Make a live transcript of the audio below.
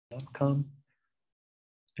outcome,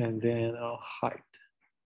 and then a height.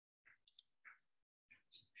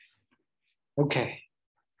 Okay.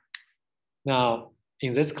 Now,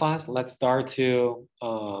 in this class, let's start to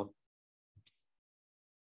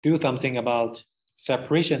do something about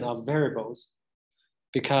separation of variables,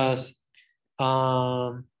 because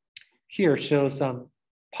here shows some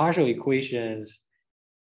partial equations.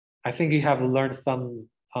 I think you have learned some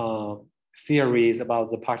theories about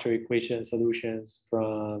the partial equation solutions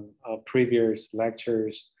from previous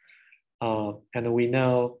lectures. And we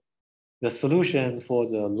know the solution for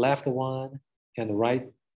the left one and the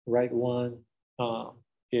right one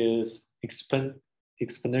is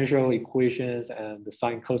exponential equations and the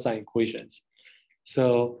sine cosine equations.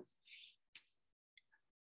 So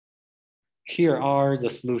here are the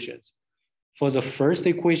solutions. For the first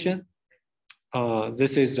equation,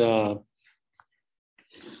 this is a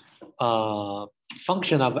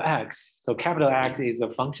function of x. So capital X is a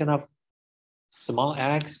function of small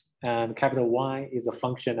x, and capital Y is a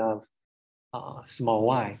function of small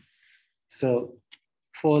y. So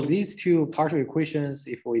for these two partial equations,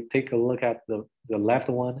 if we take a look at the left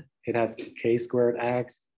one, it has k squared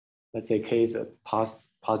x. Let's say k is a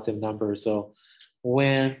positive number. So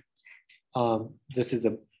when this is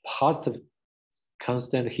a positive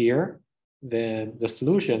constant here, then the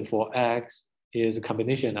solution for x is a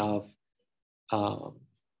combination of a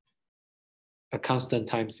constant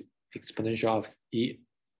times exponential of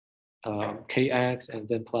kx, and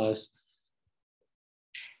then plus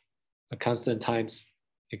a constant times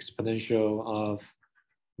exponential of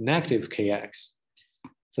negative kx.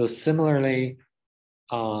 So similarly,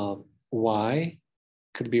 y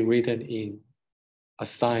could be written in a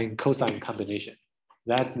sine cosine combination.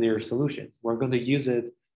 That's their solutions. We're going to use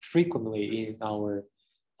it frequently in our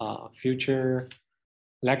future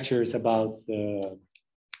lectures about the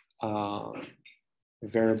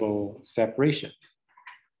variable separation.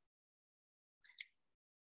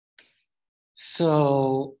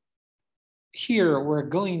 So here we're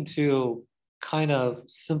going to kind of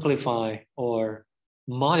simplify or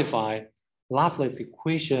modify Laplace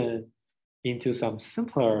equation into some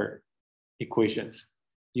simpler equations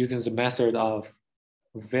using the method of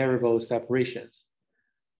variable separations.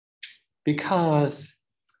 Because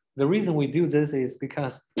the reason we do this is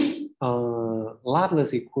because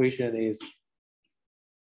Laplace equation is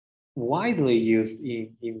widely used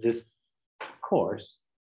in this course,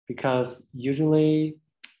 because usually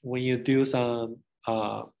when you do some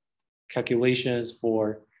calculations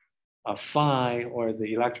for phi or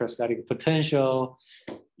the electrostatic potential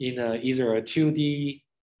in either a 2D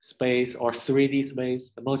space or 3D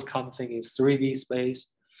space, the most common thing is 3D space,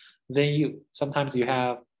 then sometimes you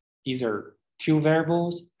have either two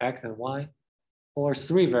variables, x and y, or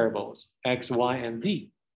three variables, x, y, and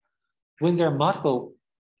z. When there are multiple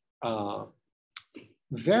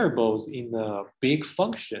variables in a big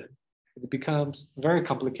function, it becomes very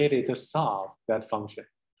complicated to solve that function.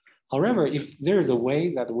 However, if there's a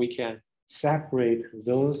way that we can separate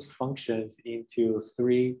those functions into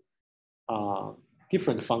three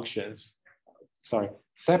different functions,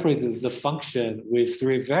 separate the function with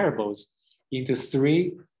three variables into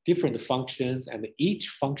three different functions, and each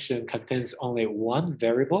function contains only one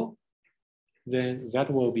variable, then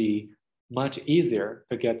that will be much easier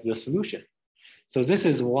to get the solution. So this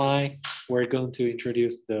is why we're going to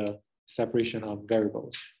introduce the separation of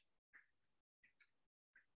variables.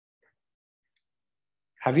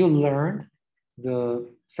 Have you learned the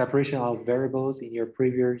separation of variables in your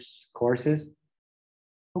previous courses?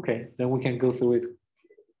 Okay, then we can go through it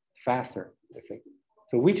faster, I think.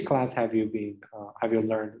 So which class have you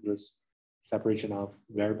learned this separation of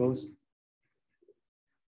variables?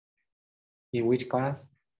 In which class?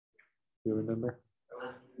 Do you remember?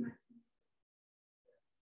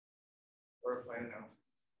 Or applied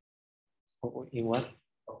analysis. Oh, in what?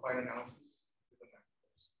 Applied analysis.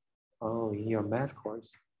 Oh, in your math course.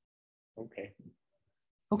 Okay.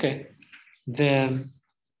 Okay. Then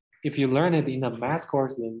if you learn it in a math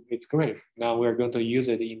course, then it's great. Now we're going to use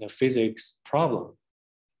it in a physics problem.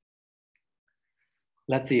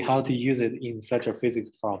 Let's see how to use it in such a physics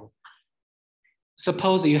problem.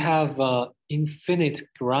 Suppose you have infinite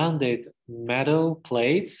grounded metal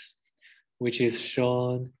plates, which is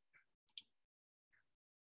shown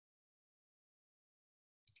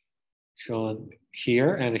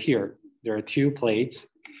here and here. There are two plates,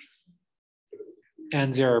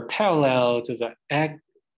 and they're parallel to the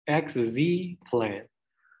XZ plane.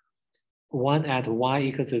 One at y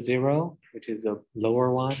equals to 0, which is the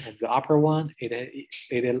lower one, and the upper one,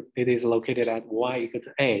 it is located at y equals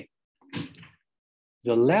to a.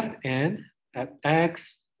 The left end at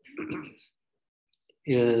x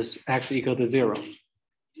is x equal to 0,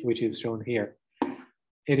 which is shown here.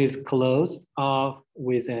 It is closed off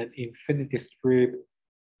with an infinity strip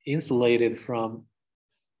insulated from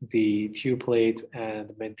the two plates and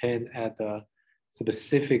maintained at the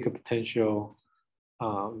specific potential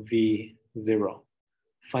V0.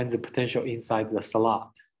 Find the potential inside the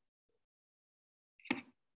slot.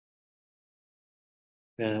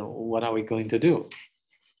 Then what are we going to do?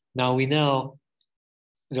 Now we know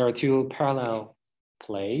there are two parallel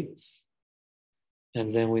plates,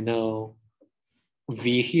 and then we know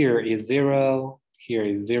V here is 0, here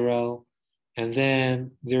is 0, and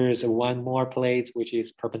then there is one more plate which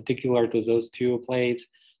is perpendicular to those two plates,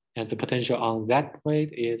 and the potential on that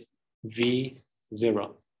plate is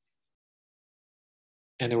V0.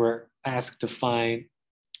 And we're asked to find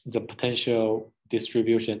the potential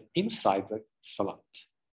distribution inside the slot.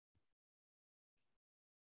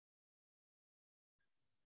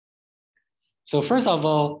 So first of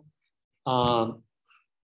all,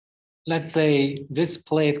 let's say this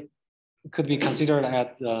plate could be considered as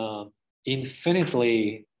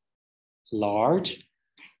infinitely large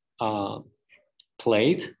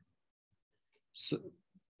plate. So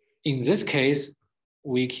in this case,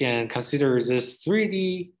 we can consider this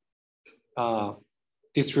 3D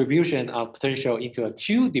distribution of potential into a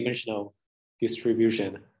two-dimensional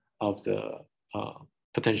distribution of the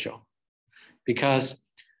potential. Because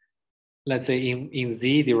let's say in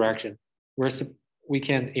Z direction, we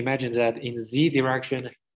can imagine that in Z direction,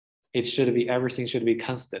 everything should be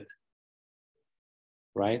constant,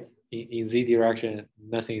 right? In Z direction,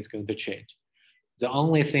 nothing is going to change. The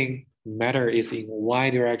only thing matter is in Y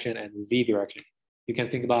direction and Z direction. You can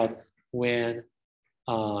think about when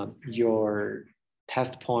your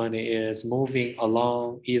test point is moving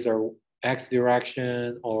along either X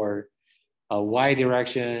direction or Y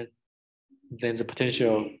direction, then the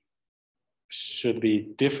potential should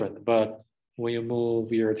be different. But when you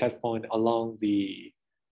move your test point along the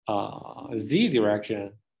Z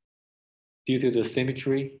direction, due to the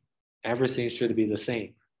symmetry, everything should be the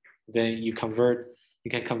same. Then you can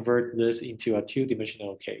convert this into a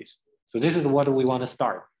two-dimensional case. So this is what we want to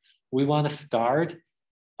start. We want to start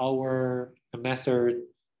our method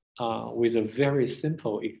with a very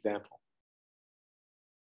simple example,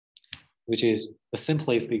 which is the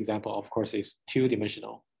simplest example, of course, is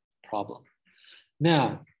two-dimensional problem.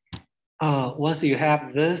 Now, once you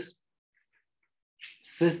have this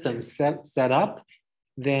system set up,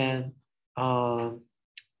 then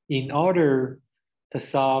in order to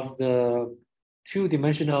solve the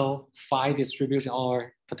two-dimensional phi distribution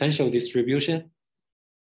or potential distribution,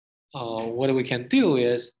 what we can do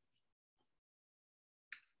is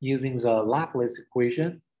using the Laplace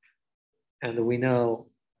equation, and we know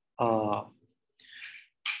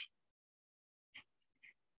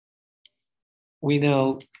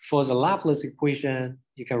for the Laplace equation,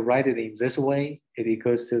 you can write it in this way. It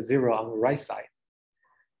equals to 0 on the right side.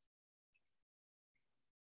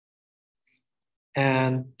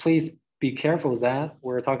 And please be careful that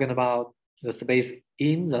we're talking about the space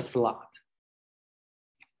in the slot.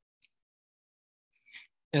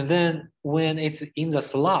 And then when it's in the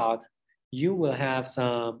slot, you will have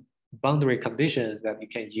some boundary conditions that you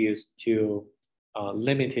can use to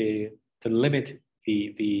limit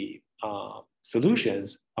the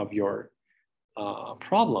solutions of your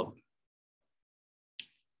problem.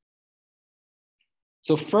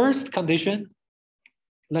 So first condition,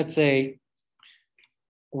 let's say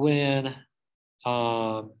when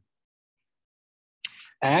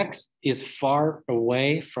X is far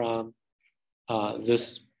away from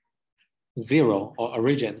this 0 or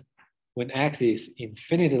origin, when X is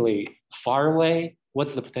infinitely far away,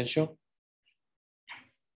 what's the potential?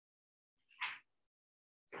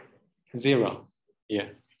 0, yeah.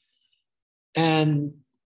 And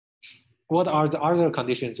what are the other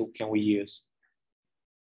conditions can we use?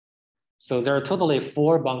 So there are totally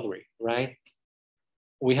 4 boundaries, right?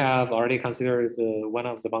 We have already considered one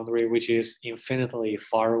of the boundary, which is infinitely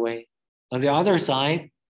far away. On the other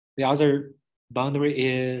side, the other boundary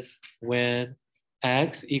is when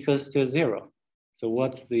X equals to 0. So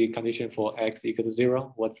what's the condition for X equal to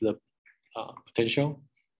 0? What's the potential?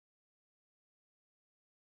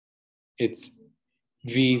 It's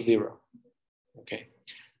V0, okay.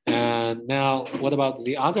 And now what about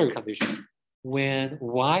the other condition? When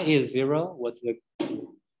Y is 0, what's the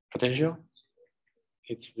potential?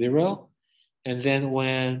 It's 0. And then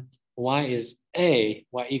when Y is A,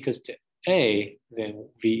 Y equals to A, then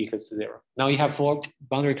V equals to 0. Now you have 4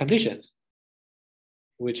 boundary conditions,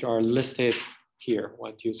 which are listed here,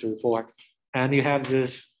 1, 2, 3, 4. And you have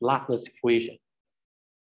this Laplace equation.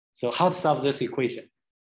 So how to solve this equation?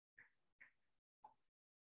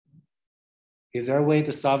 Is there a way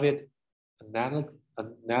to solve it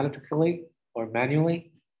analytically or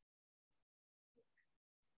manually?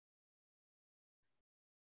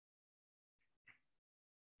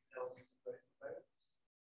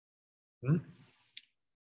 Hmm?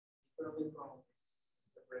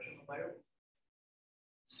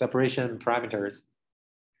 Separation parameters.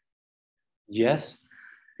 Yes.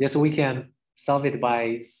 Yes, we can solve it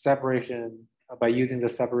by separation, by using the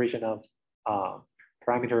separation of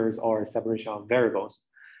parameters or separation of variables.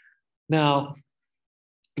 Now,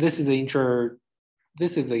 this is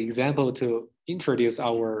the example to introduce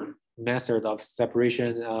our method of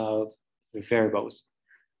separation of variables.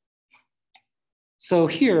 So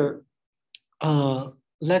here,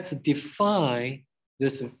 let's define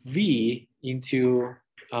this V into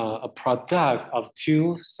a product of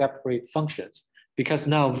two separate functions, because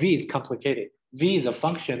now V is complicated. V is a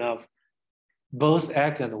function of both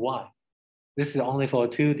X and Y. This is only for a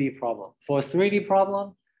 2D problem. For a 3D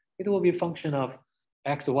problem, it will be a function of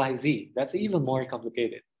X, Y, Z. That's even more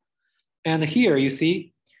complicated. And here you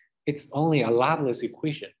see, it's only a Laplace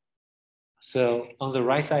equation. So on the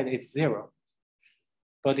right side, it's 0.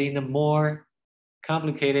 But in a more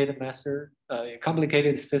complicated method,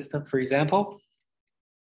 complicated system, for example,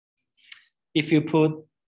 if you put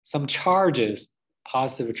some charges,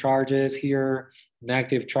 positive charges here,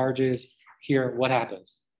 negative charges here, what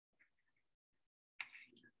happens?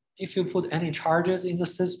 If you put any charges in the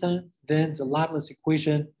system, then the Laplace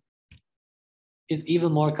equation is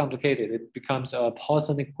even more complicated. It becomes a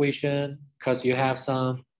Poisson equation because you have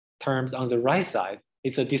some terms on the right side.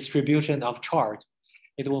 It's a distribution of charge.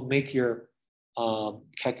 It will make your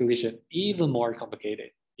calculation even more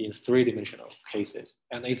complicated in three-dimensional cases.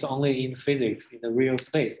 And it's only in physics, in the real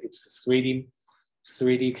space, it's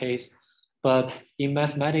 3D case. But in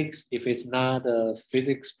mathematics, if it's not a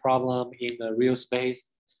physics problem in the real space,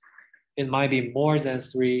 it might be more than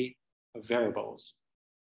 3 variables,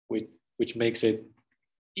 which makes it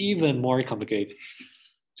even more complicated.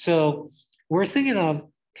 So we're thinking of,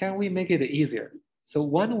 can we make it easier? So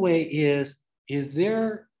one way is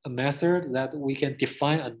there a method that we can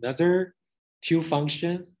define another 2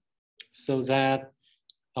 functions so that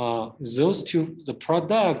the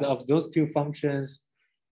product of those 2 functions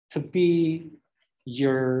to be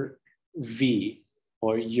your V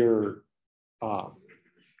or your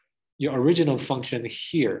original function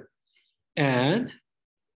here. And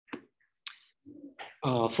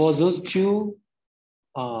for those 2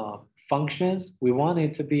 functions, we want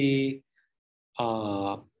it to be,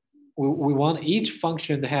 we want each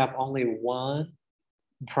function to have only 1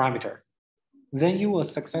 parameter. Then you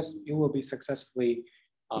will be successfully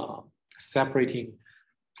separating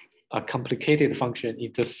a complicated function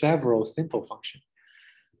into several simple functions.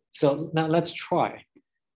 So now let's try.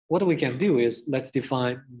 What we can do is let's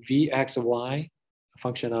define Vxy, a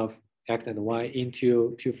function of x and y,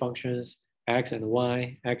 into 2 functions, x and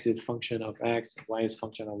y. X is function of x, y is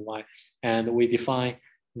function of y. And we define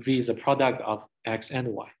V is a product of x and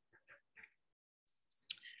y.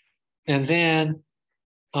 And then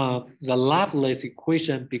the Laplace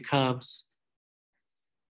equation becomes,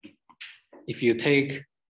 if you take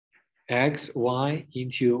x, y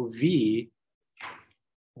into V,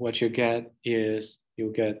 what you get is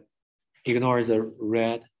ignore the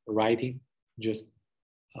red writing, just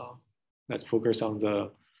let's focus on the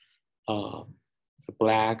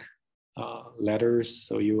black letters.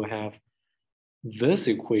 So you have this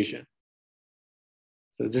equation.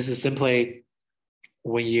 So this is simply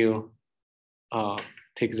when you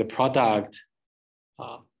take the product,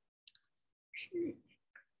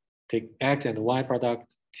 take x and y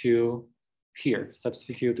product to here,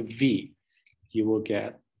 substitute V, you will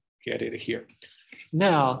get it here.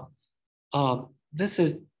 Now, this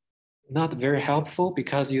is not very helpful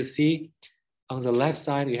because you see on the left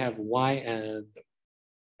side, you have y and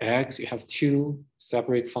x, you have 2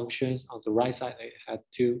 separate functions. On the right side, you have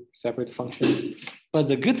 2 separate functions. But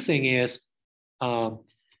the good thing is,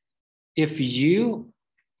 if you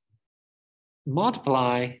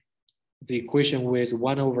multiply the equation with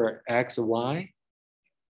 1 over xy,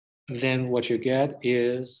 then what you get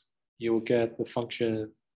is you will get the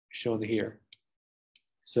function shown here.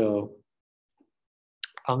 So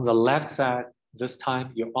on the left side, this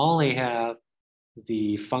time you only have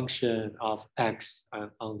the function of x,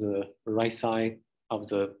 and on the right side of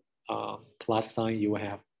the plus sign, you will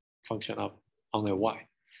have function of only y.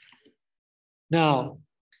 Now,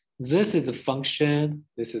 this is a function,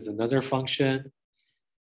 this is another function.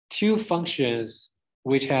 2 functions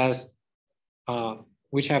which have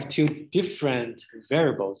 2 different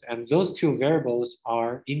variables, and those 2 variables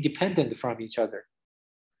are independent from each other.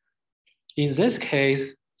 In this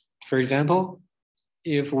case, For example,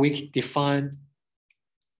 if we define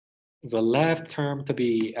the left term to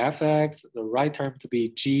be fx, the right term to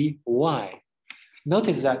be gy,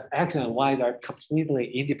 notice that x and y are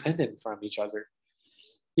completely independent from each other.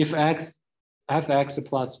 If fx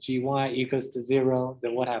plus gy equals to 0,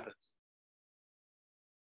 then what happens?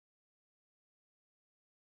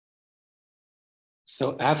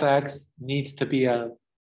 So fx needs to be a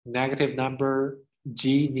negative number,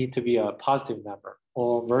 g needs to be a positive number,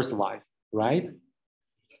 or versa-wise, right?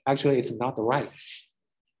 Actually, it's not right.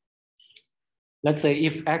 Let's say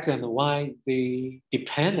if x and y, they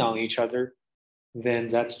depend on each other, then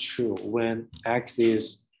that's true. When fx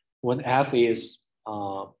is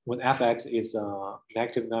a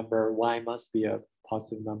negative number, y must be a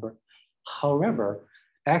positive number. However,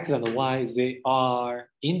 x and y, they are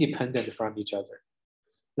independent from each other.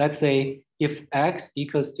 Let's say if x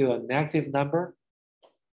equals to a negative number,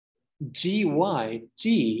 g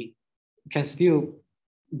can still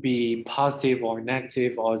be positive or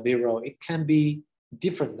negative or 0. It can be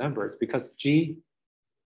different numbers because g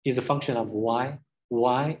is a function of y.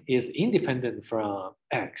 Y is independent from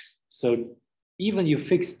x. So even you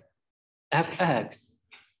fix fx,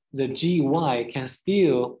 the gy can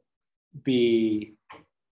still be,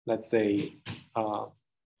 let's say,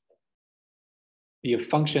 be a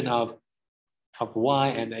function of y,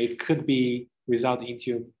 and it could be result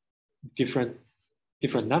into different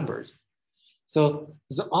numbers. So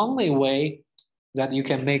the only way that you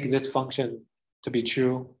can make this function to be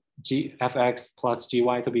true, fx plus gy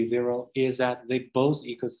to be 0, is that they both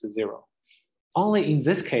equals to 0. Only in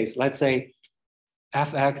this case, let's say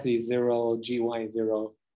fx is 0, gy is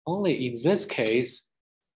 0. Only in this case,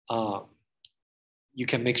 you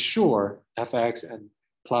can make sure fx and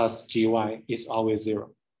plus gy is always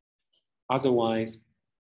 0. Otherwise,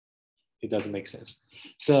 it doesn't make sense.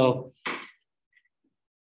 So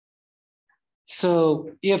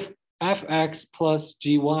if fx plus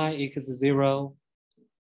gy equals 0,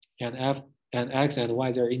 and x and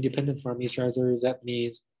y are independent from each other, that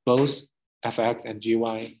means both fx and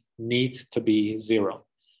gy needs to be 0.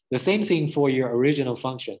 The same thing for your original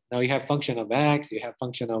function. Now you have function of x, you have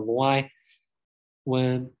function of y.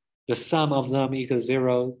 When the sum of them equals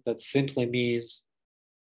 0, that simply means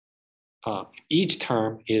each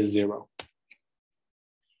term is 0.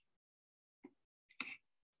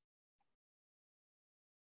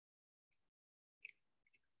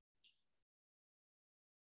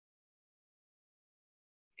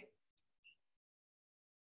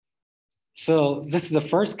 So this is the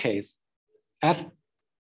first case. F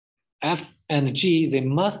and g, they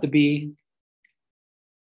must be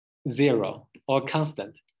 0 or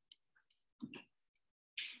constant.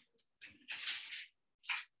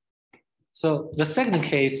 So the second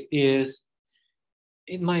case is,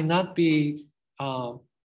 it might not be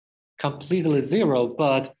completely 0,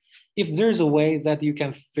 but if there's a way that you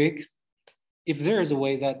can fix, if there is a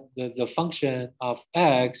way that the function of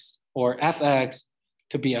x or fx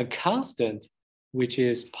to be a constant, which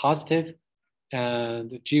is positive,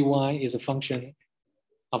 and gy is a function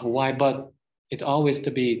of y, but it always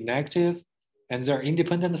to be negative, and they're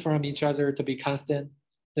independent from each other to be constant,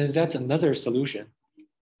 then that's another solution.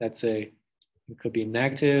 Let's say it could be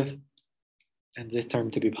negative, and this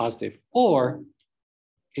term to be positive, or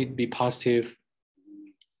it'd be positive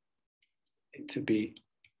to be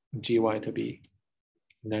gy to be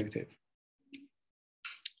negative.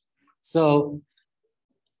 So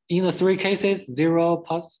in the three cases, 0,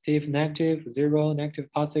 positive, negative, 0,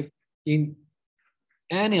 negative, positive, in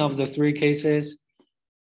any of the three cases,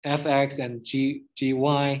 fx and gy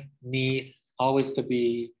need always to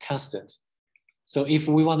be constant. So if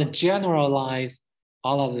we want to generalize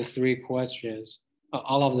all of the three questions,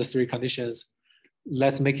 all of the three conditions,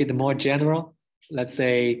 let's make it more general. Let's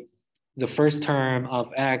say the first term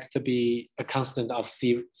of x to be a constant of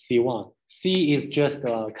C1. C is just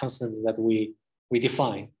a constant that we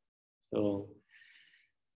define. So,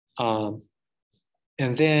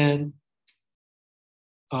 and then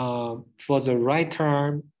for the right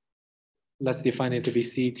term, let's define it to be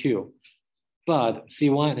C2. But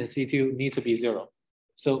C1 and C2 need to be 0.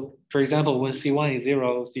 So for example, when C1 is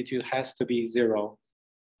 0, C2 has to be 0.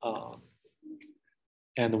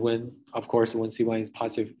 And when, of course, when C1 is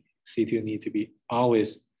positive, C2 need to be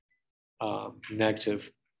always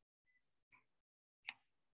negative.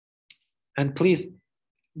 And please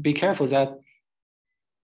be careful that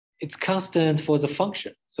it's constant for the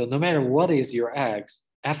function. So no matter what is your x,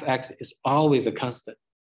 fx is always a constant.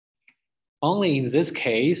 Only in this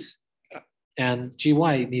case, and gy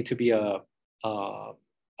need to be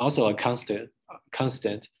also a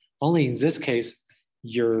constant. Only in this case,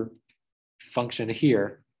 your function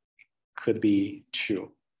here could be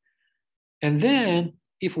true. And then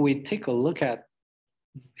if we take a look at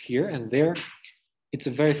here and there, it's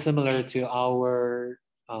very similar to our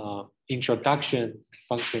introduction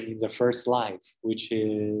function in the first slide, which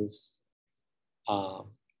is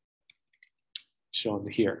shown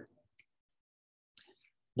here.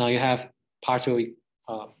 Now you have partial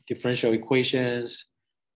differential equations.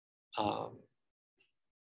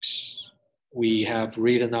 We have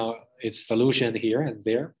written out its solution here and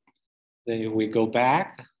there. Then if we go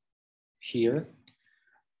back here,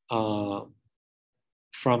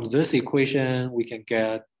 from this equation, we can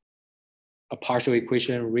get a partial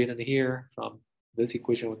equation written here. From this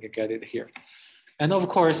equation, we can get it here. And of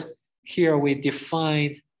course, here we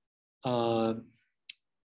defined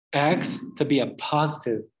x to be a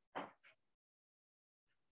positive.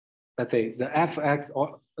 Let's say the fx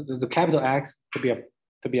or the capital X to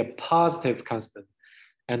be a positive constant,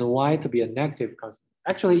 and y to be a negative constant.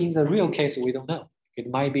 Actually, in the real case, we don't know. It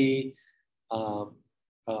might be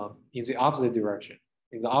in the opposite direction,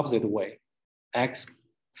 in the opposite way. X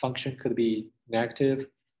function could be negative,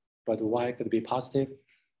 but y could be positive.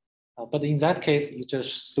 But in that case, you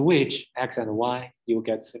just switch x and y, you will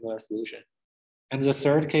get similar solution. And the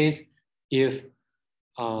third case, if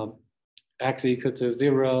x equal to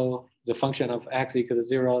 0, the function of x equal to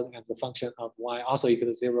 0, and the function of y also equal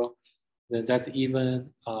to 0, then that's even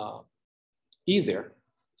easier.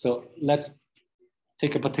 So let's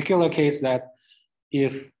take a particular case that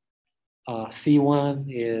if C1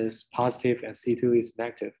 is positive and C2 is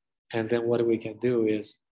negative, and then what we can do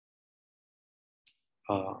is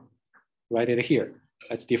write it here.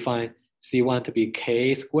 Let's define C1 to be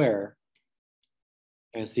k squared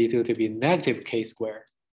and C2 to be negative k squared,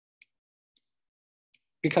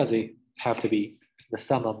 because they have to be, the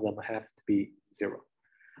sum of them has to be 0.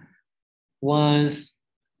 Once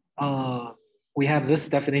we have this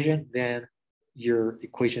definition, then your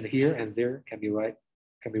equation here and there can be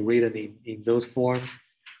written in those forms.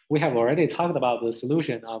 We have already talked about the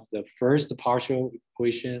solution of the first partial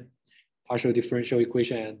equation, partial differential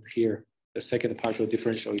equation, and here the second partial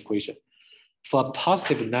differential equation. For a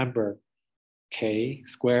positive number k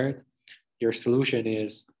squared, your solution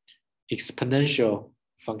is exponential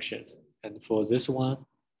functions. And for this one,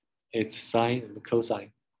 it's sine and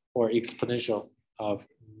cosine, or exponential of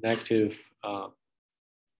negative,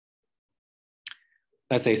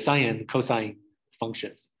 let's say sine and cosine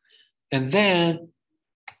functions. And then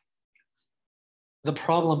the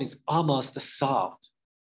problem is almost solved.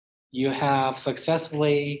 You have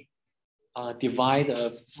successfully divided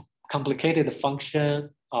a complicated function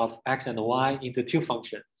of x and y into two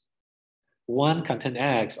functions. One contains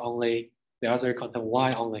x only, the other contains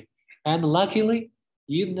y only. And luckily,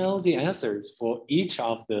 you know the answers for each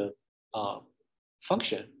of the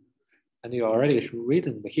function, and you already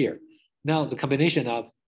written here. Now the combination of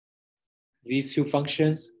these two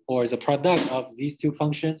functions, or the product of these two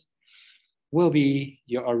functions, will be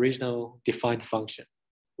your original defined function,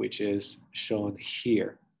 which is shown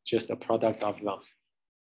here, just a product of them.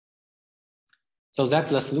 So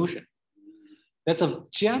that's the solution. That's a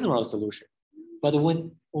general solution. But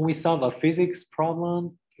when we solve a physics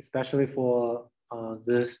problem, especially for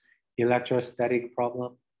this electrostatic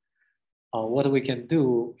problem, what we can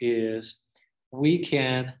do is we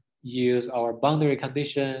can use our boundary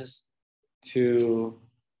conditions to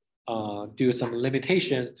do some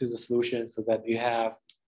limitations to the solution, so that you have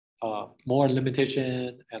more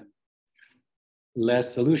limitation and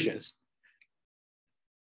less solutions.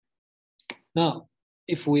 Now,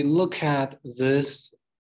 if we look at this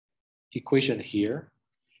equation here,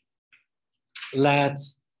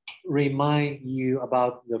 let's remind you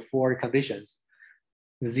about the four conditions.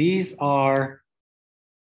 These are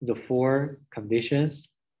the four conditions.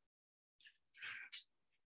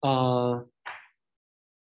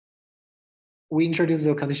 We introduced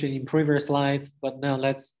the condition in previous slides, but now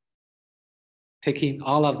let's take in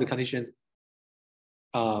all of the conditions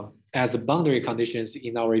as boundary conditions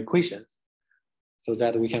in our equations, so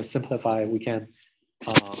that we can simplify, we can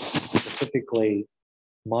specifically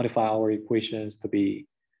modify our equations to be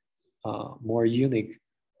more unique.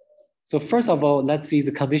 So first of all, let's see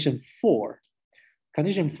the condition 4.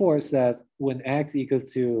 Condition 4 says when x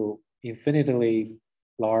equals to infinitely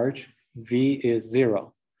large, v is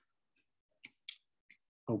 0.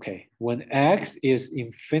 Okay, when x is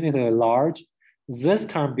infinitely large, this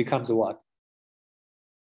term becomes what?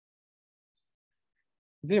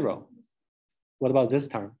 0. What about this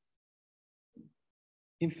term?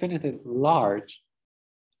 Infinitely large.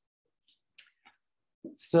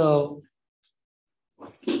 So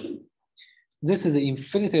this is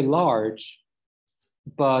infinitely large,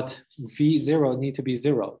 but v0 need to be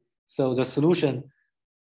 0. So the solution,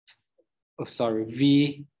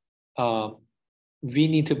 V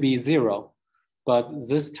need to be 0, but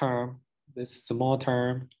this term, this small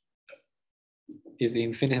term is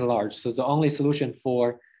infinitely large. So the only solution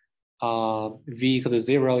for V equal to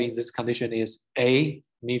 0 in this condition is A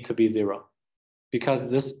need to be 0, because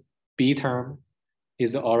this B term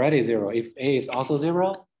is already 0. If A is also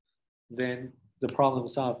 0, then the problem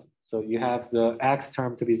is solved. So you have the X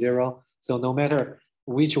term to be 0. So no matter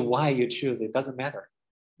which Y you choose, it doesn't matter.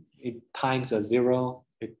 It times a 0,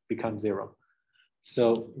 it becomes 0.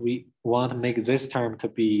 So we want to make this term to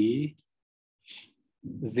be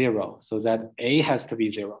 0, so that A has to be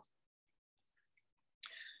 0.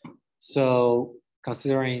 So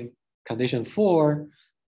considering condition 4,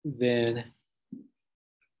 then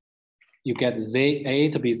you get A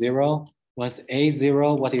to be 0. Once A is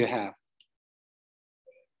 0, what do you have?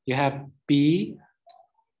 You have B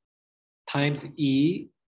times E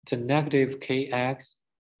to negative KX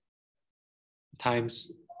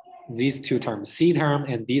times these two terms, C term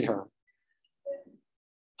and D term.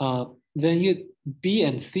 Then you B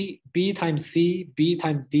and C, B times C, B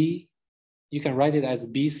times D, you can write it as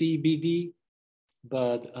BC, BD,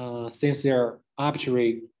 but since they're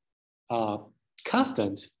arbitrary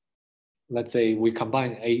constant, let's say we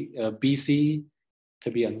combine a BC to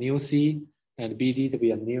be a new C and BD to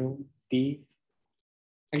be a new D.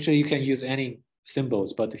 Actually, you can use any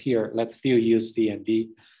symbols, but here, let's still use C and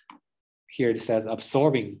D. Here it says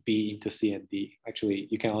absorbing B into C and D. Actually,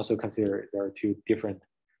 you can also consider there are two different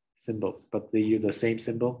symbols, but they use the same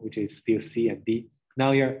symbol, which is still C and D.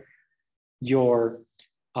 Now your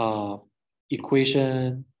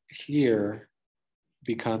equation here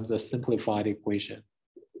becomes a simplified equation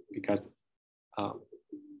because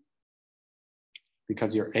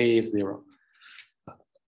your A is 0.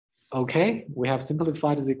 Okay, we have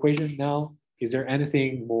simplified the equation. Now, is there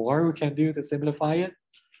anything more we can do to simplify it?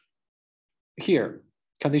 Here,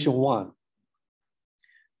 condition 1.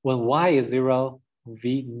 When Y is 0,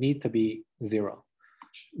 V need to be 0.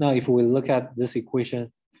 Now, if we look at this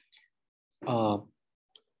equation,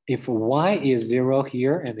 if Y is 0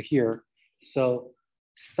 here and here, so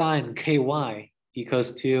sine KY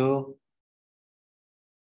equals to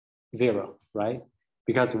 0, right?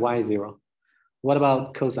 Because Y is 0. What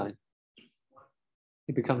about cosine?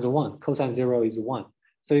 It becomes a 1. Cosine 0 is 1.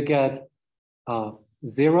 So you get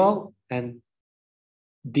 0 and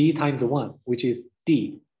D times 1, which is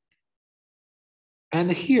D.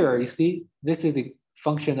 And here, you see, this is the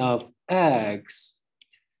function of X.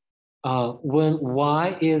 When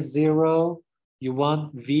Y is 0, you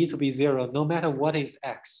want V to be 0, no matter what is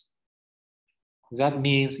X. That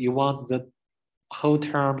means you want the whole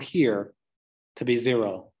term here to be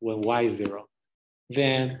 0 when Y is 0.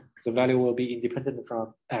 Then the value will be independent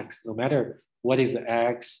from X, no matter what is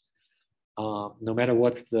X, no matter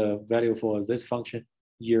what's the value for this function,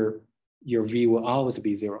 your V will always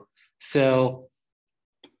be 0. So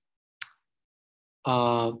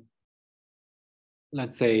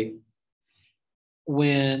let's say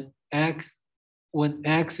when Y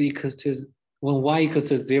equals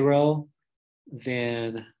to 0,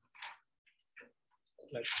 then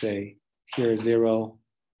let's say here 0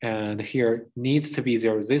 and here need to be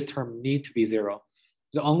 0. This term need to be 0.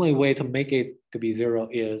 The only way to make it to be 0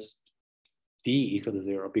 is D equal to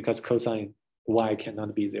 0 because cosine Y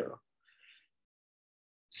cannot be 0.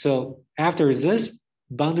 So after this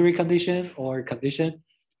boundary condition or condition,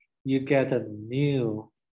 you get a new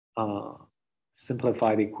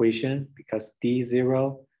simplified equation because D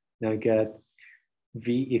 0. Now you get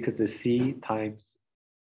V equals to C times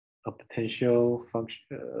a potential function,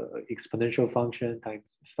 exponential function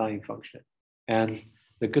times sine function. And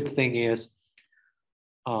the good thing is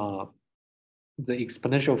the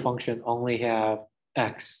exponential function only have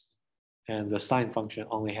X and the sine function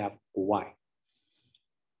only have Y.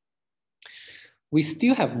 We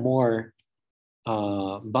still have more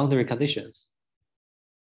boundary conditions.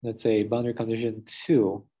 Let's say boundary condition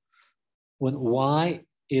 2. When Y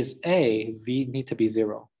is A, V need to be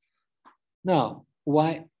 0. Now,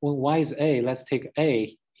 when Y is A, let's take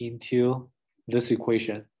A into this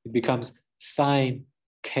equation. It becomes sine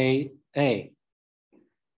KA.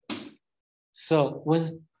 So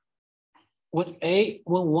when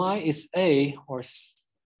Y is A, or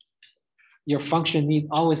your function need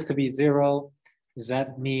always to be 0,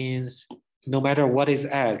 that means no matter what is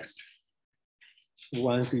X,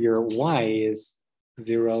 once your Y is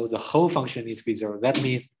 0, the whole function needs to be 0. That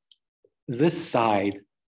means this side,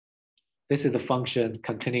 this is the function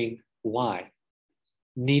containing Y,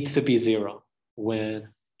 needs to be 0 when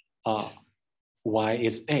Y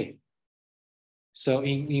is A. So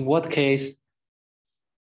in what case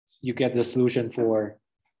you get the solution for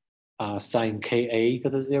sine Ka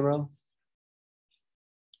equal to 0.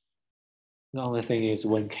 The only thing is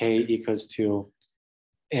when K equals to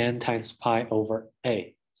n times pi over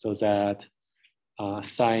A, so that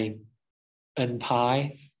sine n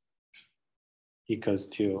pi equals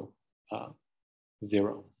to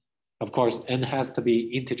 0. Of course, n has to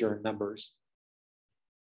be integer numbers.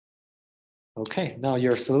 Okay, now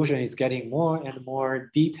your solution is getting more and more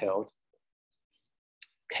detailed.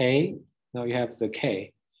 K, now you have the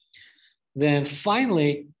K. Then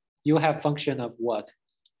finally, you have function of what?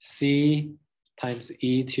 C times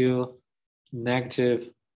e to negative,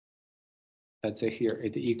 let's say here,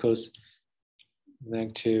 it equals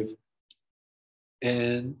negative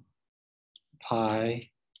n pi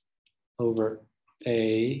over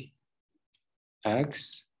a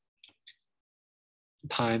x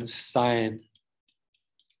times sine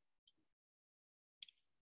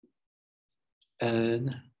n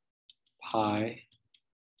pi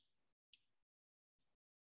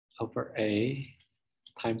over a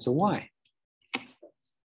times y.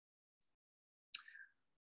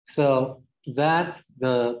 So that's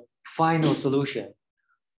the final solution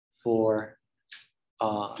for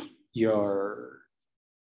your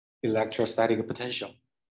electrostatic potential.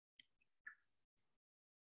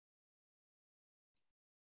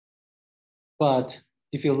 But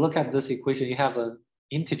if you look at this equation, you have an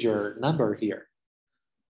integer number here.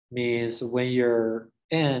 Means when your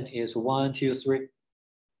n is 1, 2, 3,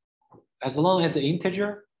 as long as the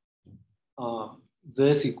integer,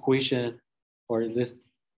 this equation or this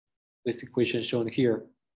equation shown here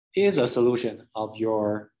is a solution of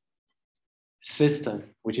your system,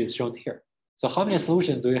 which is shown here. So how many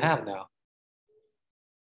solutions do you have now?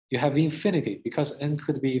 You have infinity, because n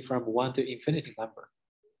could be from 1 to infinity number.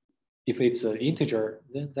 If it's an integer,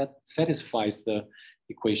 then that satisfies the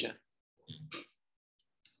equation.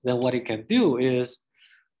 Then what it can do is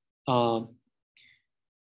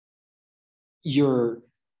your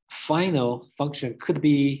final function could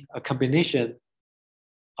be a combination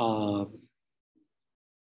of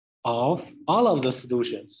all of the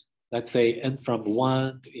solutions. Let's say n from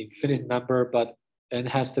 1 to infinite number, but n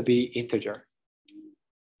has to be integer.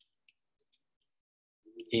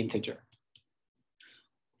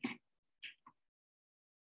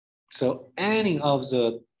 So any of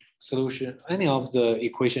the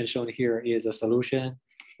equation shown here is a solution.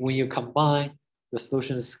 When you combine the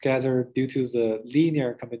solutions scattered due to the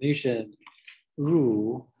linear combination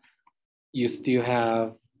rule, you still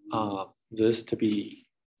have this to be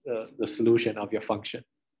the solution of your function.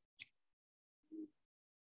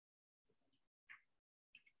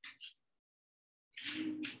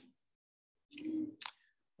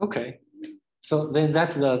 Okay, so then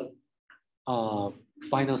that's the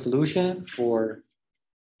final solution for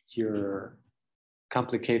your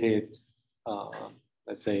complicated,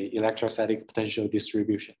 let's say, electrostatic potential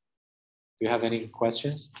distribution. Do you have any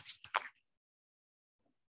questions?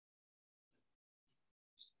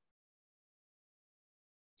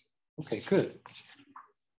 Okay, good.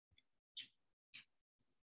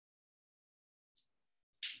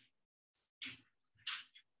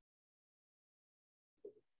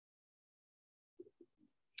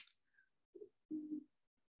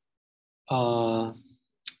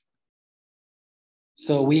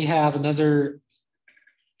 So we have another,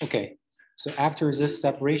 okay. So after this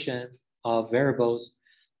separation of variables,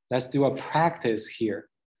 let's do a practice here.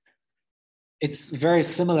 It's very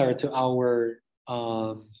similar to our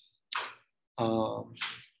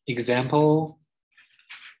example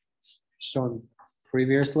shown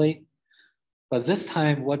previously, but this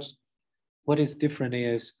time what is different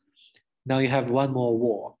is now you have one more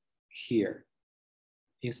wall here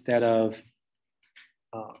instead of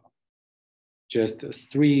just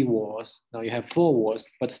 3 walls. Now you have 4 walls,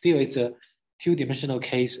 but still it's a 2-dimensional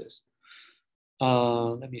cases.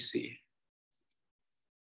 Let me see.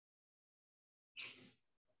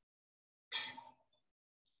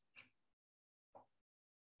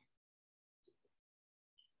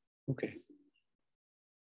 Okay.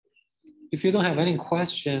 If you don't have any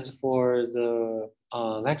questions for the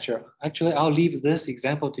lecture, actually I'll leave this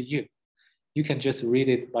example to you. You can just read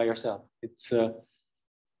it by yourself.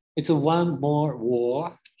 It's a one more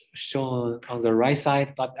wall shown on the right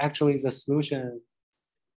side, but actually the solution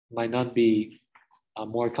might not be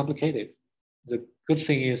more complicated. The good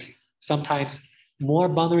thing is sometimes more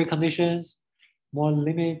boundary conditions, more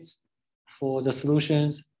limits for the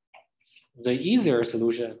solutions, the easier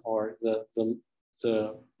solution or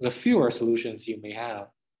the fewer solutions you may have.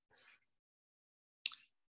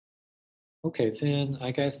 Okay, then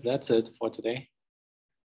I guess that's it for today.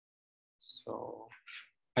 So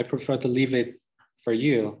I prefer to leave it for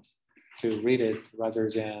you to read it rather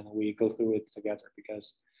than we go through it together,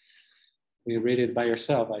 because we read it by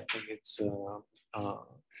yourself, I think it's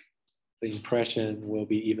the impression will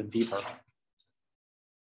be even deeper.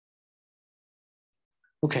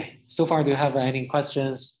 Okay, so far, do you have any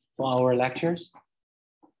questions for our lectures?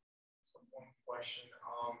 So one question,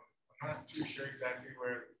 I'm not too sure exactly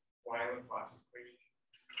why the class equation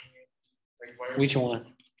is coming in. Like why Which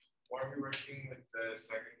one? Why are we working with the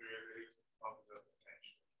second derivative of the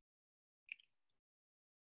potential?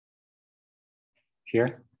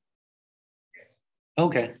 Here?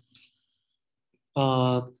 Okay.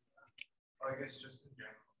 I guess just in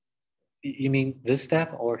general. You mean this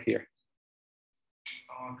step or here?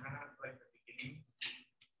 Kind of like the beginning.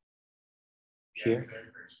 Here?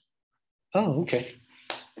 Yeah, Oh, okay.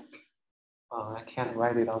 I can't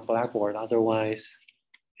write it on Blackboard, otherwise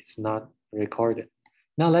it's not recorded.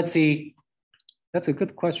 Now let's see. That's a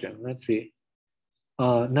good question. Let's see.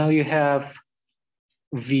 Now you have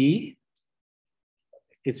V.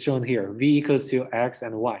 It's shown here. V equals to X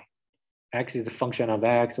and Y. X is the function of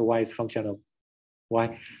X, Y is function of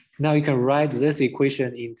Y. Now you can write this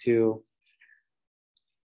equation into,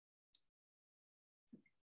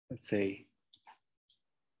 let's say,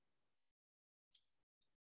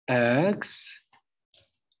 X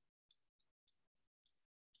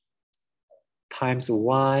times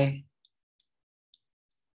Y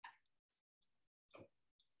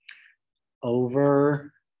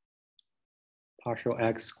over partial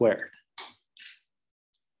X squared.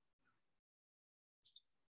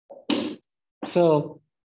 So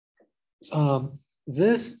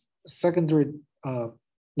this secondary,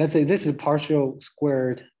 let's say this is partial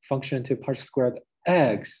squared function to partial squared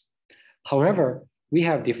X. However, we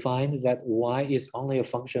have defined that Y is only a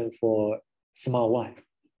function for small y.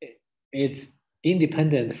 It's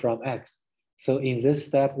independent from X. So in this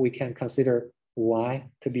step, we can consider Y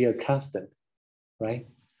to be a constant, right?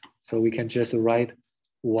 So we can just write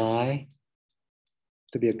Y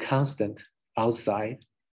to be a constant outside.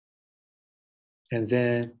 And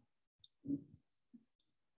then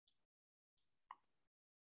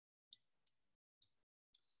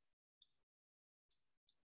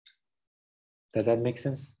does that make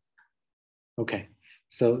sense? Okay,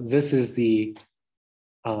 so this is the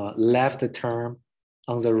left term.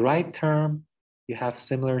 On the right term, you have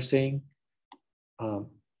similar thing.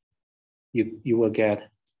 You will get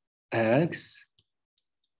X.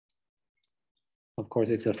 Of course,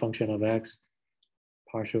 it's a function of X,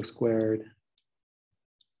 partial squared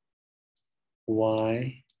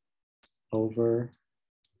Y over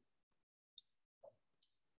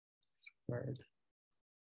squared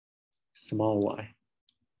small y.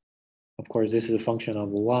 Of course, this is a function of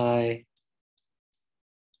Y,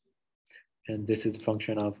 and this is a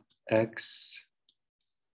function of X.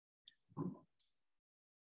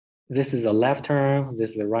 This is the left term,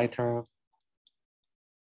 this is the right term.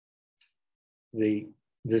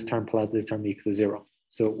 This term plus this term equals 0.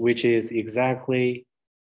 So which is exactly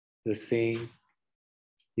the same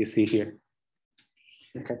you see here.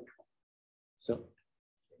 Okay. So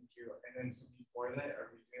thank you. And then so before that,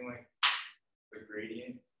 are we doing like the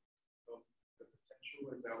gradient of the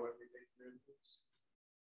potential? Is that what we did through this?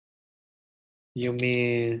 you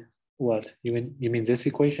mean what? You mean this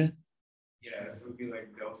equation? Yeah, it would be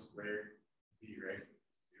like del squared b, right?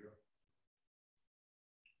 0.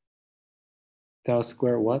 Del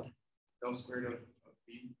square what? Del squared of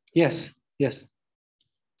b. Yes, yes.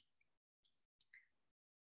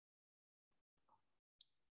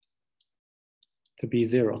 To be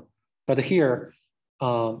 0. But here,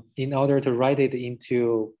 in order to write it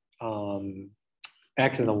into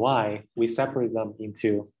X and Y, we separate them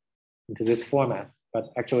into this format. But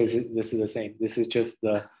actually, this is the same. This is just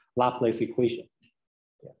the Laplace equation.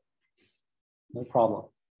 Yeah. No problem.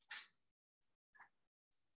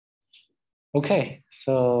 Okay,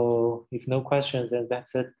 so if no questions, then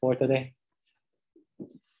that's it for today.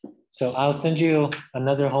 So I'll send you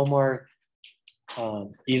another homework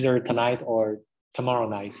either tonight or tomorrow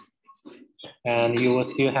night. And you will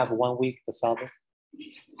still have 1 week to solve it.